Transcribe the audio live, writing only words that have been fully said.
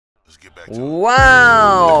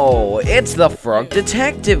Wow! It's the Frog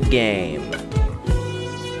Detective game!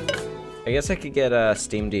 I guess I could get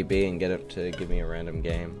SteamDB and get it to give me a random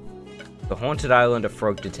game. The Haunted Island of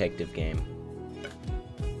Frog Detective game.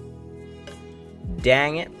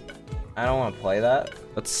 Dang it. I don't want to play that.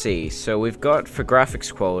 Let's see. So we've got, for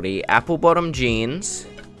graphics quality, apple bottom jeans,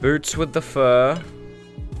 boots with the fur,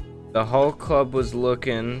 the whole club was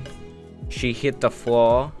looking, she hit the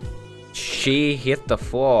floor, she hit the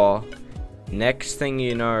floor, next thing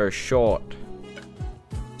you know, short.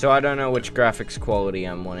 So I don't know which graphics quality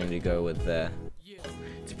I'm wanting to go with there.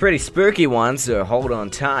 It's a pretty spooky one, so hold on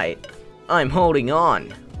tight. I'm holding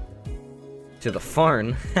on to the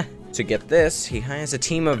phone. To get this, he hires a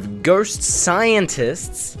team of ghost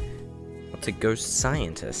scientists. What's a ghost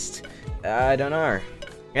scientist? I don't know.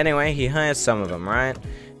 Anyway, he hires some of them, right?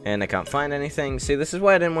 And I can't find anything. See, this is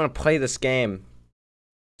why I didn't want to play this game.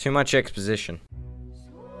 Too much exposition.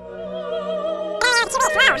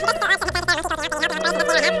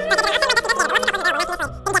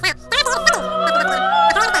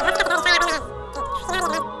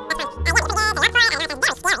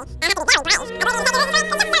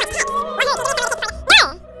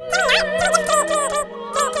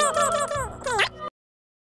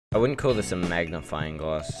 I wouldn't call this a magnifying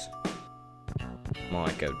glass. More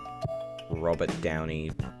like a Robert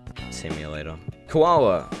Downey simulator.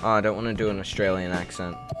 Koala! Oh, I don't want to do an Australian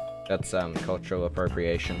accent. That's cultural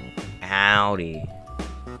appropriation. Howdy.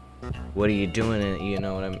 What are you doing? You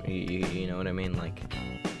know what you know what I mean? Like,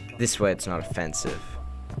 this way it's not offensive.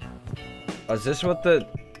 Oh, is this what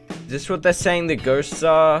they're saying the ghosts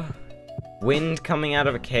are? Wind coming out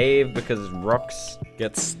of a cave because rocks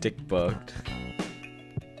get stick bugged.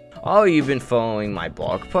 Oh, you've been following my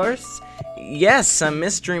blog posts? Yes, I'm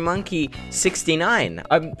Mystery Monkey 69.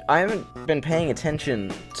 I haven't been paying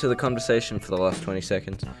attention to the conversation for the last 20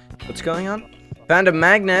 seconds. What's going on? Found a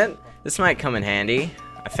magnet. This might come in handy.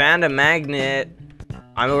 I found a magnet.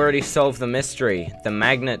 I already solved the mystery. The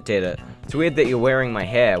magnet did it. It's weird that you're wearing my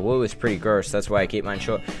hair. Wool is pretty gross. That's why I keep mine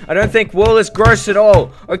short. I don't think wool is gross at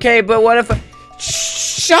all. Okay, but what if I...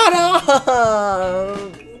 Shut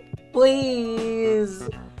up! Please.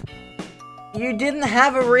 You didn't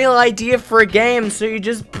have a real idea for a game, so you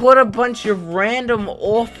just put a bunch of random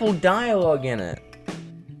awful dialogue in it.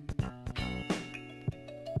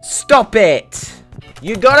 Stop it!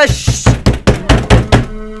 You gotta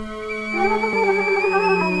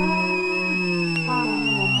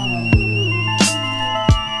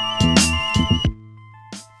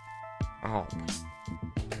Oh.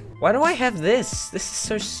 Why do I have this? This is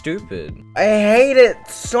so stupid. I hate it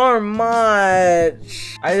so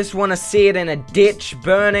much. I just want to see it in a ditch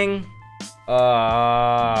burning.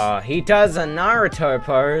 He does a Naruto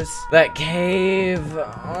pose. That cave.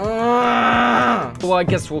 Well, I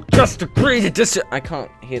guess we'll just agree to dis- I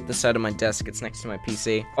can't hit the side of my desk. It's next to my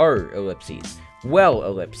PC. Oh, ellipses. Well,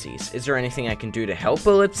 ellipses. Is there anything I can do to help,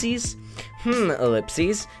 ellipses?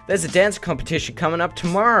 Ellipses. There's a dance competition coming up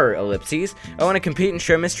tomorrow, ellipses. I want to compete and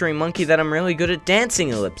show Mystery Monkey that I'm really good at dancing,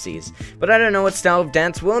 ellipses. But I don't know what style of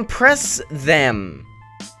dance will impress them.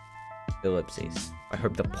 Ellipses. I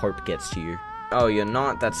hope the Pope gets to you. Oh, you're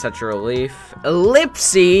not? That's such a relief.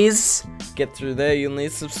 Ellipses! Get through there, you'll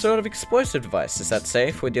need some sort of explosive device. Is that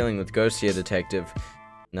safe? We're dealing with ghosts here, detective.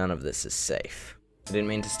 None of this is safe. I didn't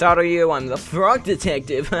mean to startle you, I'm the Frog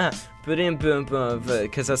Detective.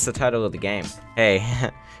 Because that's the title of the game. Hey,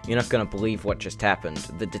 you're not gonna believe what just happened.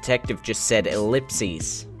 The detective just said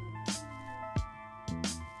ellipses.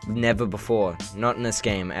 Never before, not in this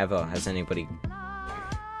game ever, has anybody...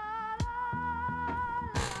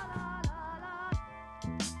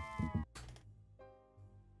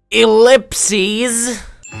 Ellipses!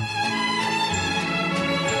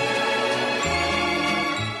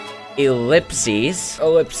 Ellipses.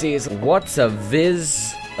 Ellipses. What's a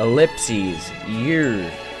viz? Ellipses. You.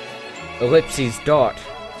 Ellipses dot.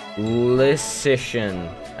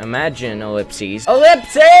 Licition. Imagine ellipses.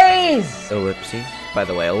 Ellipses! Ellipses. By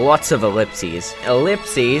the way, lots of ellipses.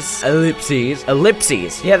 Ellipses. Ellipses.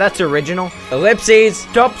 Ellipses. Yeah, that's original. Ellipses.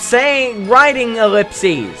 Stop writing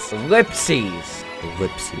ellipses. Ellipses.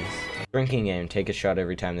 Ellipses. Drinking game. Take a shot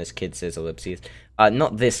every time this kid says ellipses.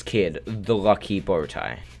 Not this kid. The lucky bow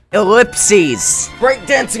tie. Ellipses!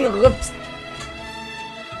 Breakdancing ellipses!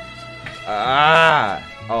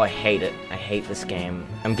 Oh, I hate it. I hate this game.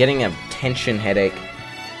 I'm getting a tension headache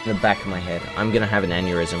in the back of my head. I'm gonna have an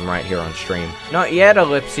aneurysm right here on stream. Not yet,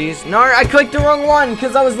 ellipses. No, I clicked the wrong one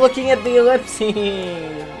because I was looking at the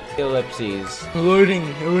ellipses. Ellipses. Loading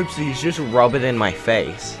ellipses. Just rub it in my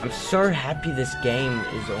face. I'm so happy this game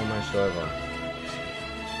is almost over.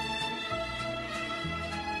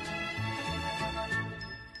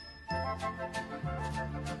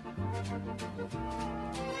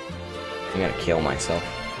 I'm gonna kill myself.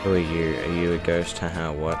 Who are you? Are you a ghost?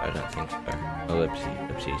 Haha, what? I don't think so. Ellipses,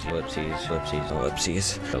 ellipses, ellipses,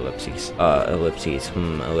 ellipses, ellipses, ellipses,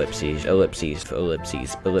 ellipses, ellipses, ellipses,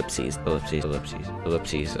 ellipses, ellipses, ellipses,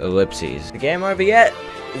 ellipses, ellipses. The game over yet?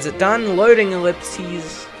 Is it done? Loading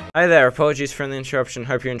ellipses. Hi there, apologies for the interruption.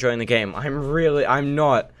 Hope you're enjoying the game. I'm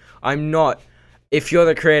not. If you're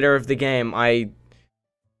the creator of the game, I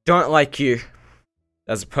don't like you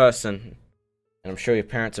as a person. And I'm sure your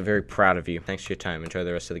parents are very proud of you. Thanks for your time. Enjoy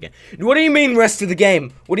the rest of the game. What do you mean rest of the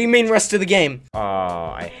game? What do you mean rest of the game? Oh,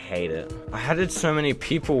 I hate it. How did so many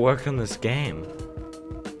people work on this game?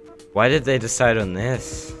 Why did they decide on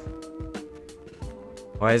this?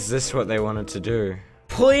 Why is this what they wanted to do?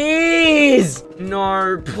 Please!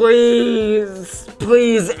 No, please!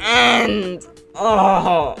 Please end!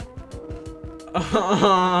 Oh!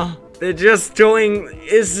 They're just doing,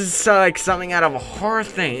 this is like something out of a horror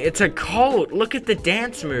thing. It's a cult. Look at the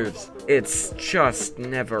dance moves. It's just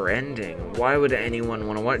never ending. Why would anyone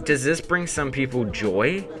want to watch? Does this bring some people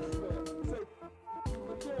joy?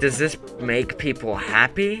 Does this make people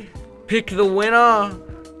happy? Pick the winner.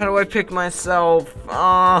 How do I pick myself?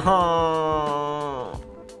 Oh.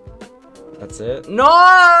 That's it. No!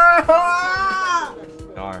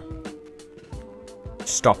 No.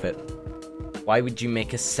 Stop it. Why would you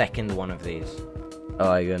make a second one of these?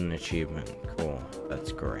 Oh, I got an achievement. Cool.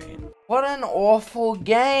 That's great. What an awful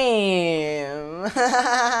game.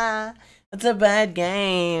 That's a bad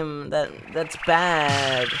game. That's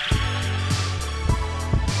bad.